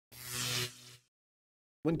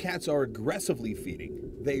When cats are aggressively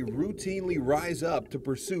feeding, they routinely rise up to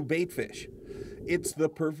pursue baitfish. It's the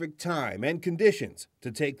perfect time and conditions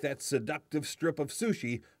to take that seductive strip of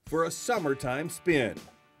sushi for a summertime spin.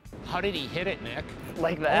 How did he hit it, Nick?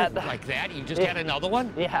 Like that. Oh, like that? You just had another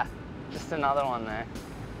one? Yeah, just another one there.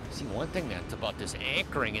 See, one thing that's about this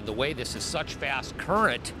anchoring and the way this is such fast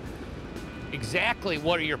current, exactly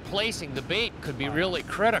where you're placing the bait could be really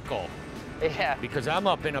critical. Yeah. Because I'm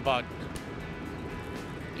up in about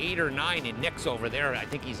 8 or 9 and Nick's over there. I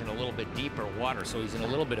think he's in a little bit deeper water, so he's in a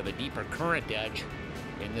little bit of a deeper current edge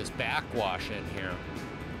in this backwash in here.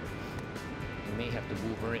 We may have to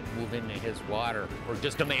move into his water or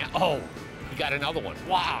just a man. Oh, he got another one.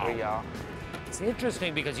 Wow. There we go. It's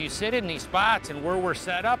interesting because you sit in these spots and where we're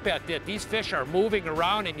set up at that, these fish are moving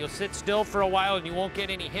around and you'll sit still for a while and you won't get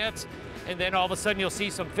any hits. And then all of a sudden you'll see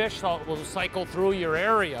some fish will cycle through your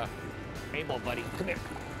area. Rainbow, buddy, come here.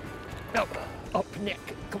 No. Up, Nick,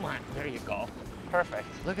 come on, there you go. Perfect.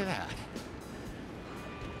 Look at that.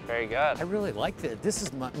 Very good. I really like that. This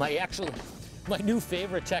is my new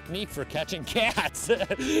favorite technique for catching cats.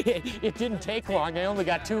 It didn't take long. I only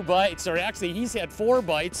got 2 bites, or actually he's had 4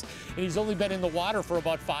 bites, and he's only been in the water for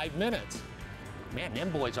about 5 minutes. Man, them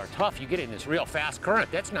boys are tough. You get in this real fast current.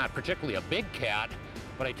 That's not particularly a big cat,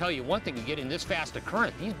 but I tell you one thing, you get in this fast a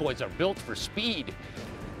current, these boys are built for speed.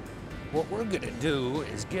 What we're gonna do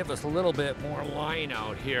is give us a little bit more line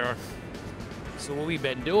out here. So what we've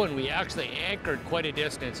been doing, we actually anchored quite a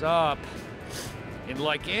distance up. And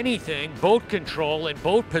like anything, boat control and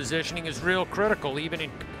boat positioning is real critical, even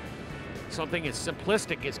in something as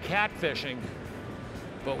simplistic as catfishing.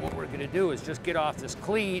 But what we're gonna do is just get off this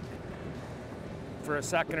cleat for a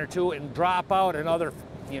second or two and drop out another,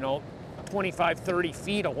 25, 30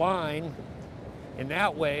 feet of line. And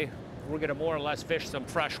that way, we're gonna more or less fish some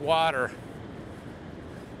fresh water.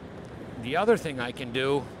 The other thing I can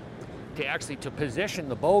do to position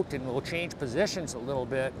the boat, and we'll change positions a little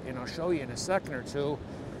bit, and I'll show you in a second or two,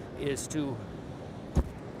 is to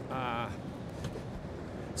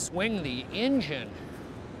swing the engine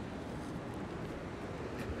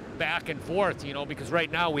back and forth, because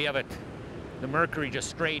right now we have the Mercury just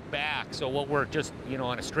straight back. So what we're just,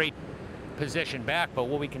 on a straight position back, but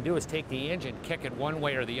what we can do is take the engine, kick it one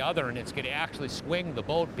way or the other, and it's going to actually swing the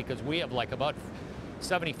boat because we have like about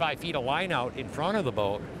 75 feet of line out in front of the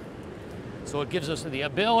boat. So it gives us the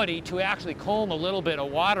ability to actually comb a little bit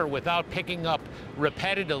of water without picking up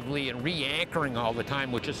repetitively and re-anchoring all the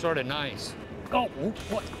time, which is sort of nice. Oh,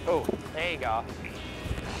 what? Oh, there you go.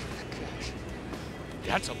 Gosh.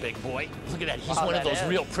 That's a big boy. Look at that. He's Wow, one of those is.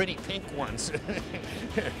 real pretty pink ones.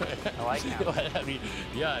 I like him. I mean,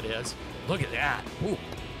 yeah, it is. Look at that. Ooh,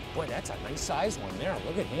 boy, that's a nice size one there.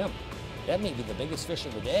 Look at him. That may be the biggest fish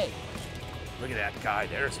of the day. Look at that guy.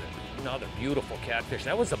 There's another beautiful catfish.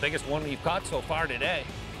 That was the biggest one we've caught so far today.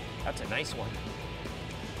 That's a nice one.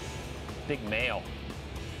 Big male.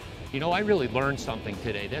 I really learned something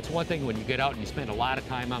today. That's one thing when you get out and you spend a lot of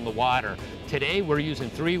time on the water. Today, we're using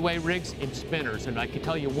 3-way rigs and spinners, and I can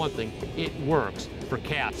tell you one thing, it works for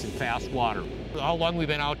cats in fast water. How long we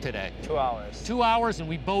been out today? 2 hours. 2 hours, and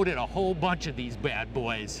we boated a whole bunch of these bad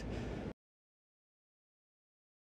boys.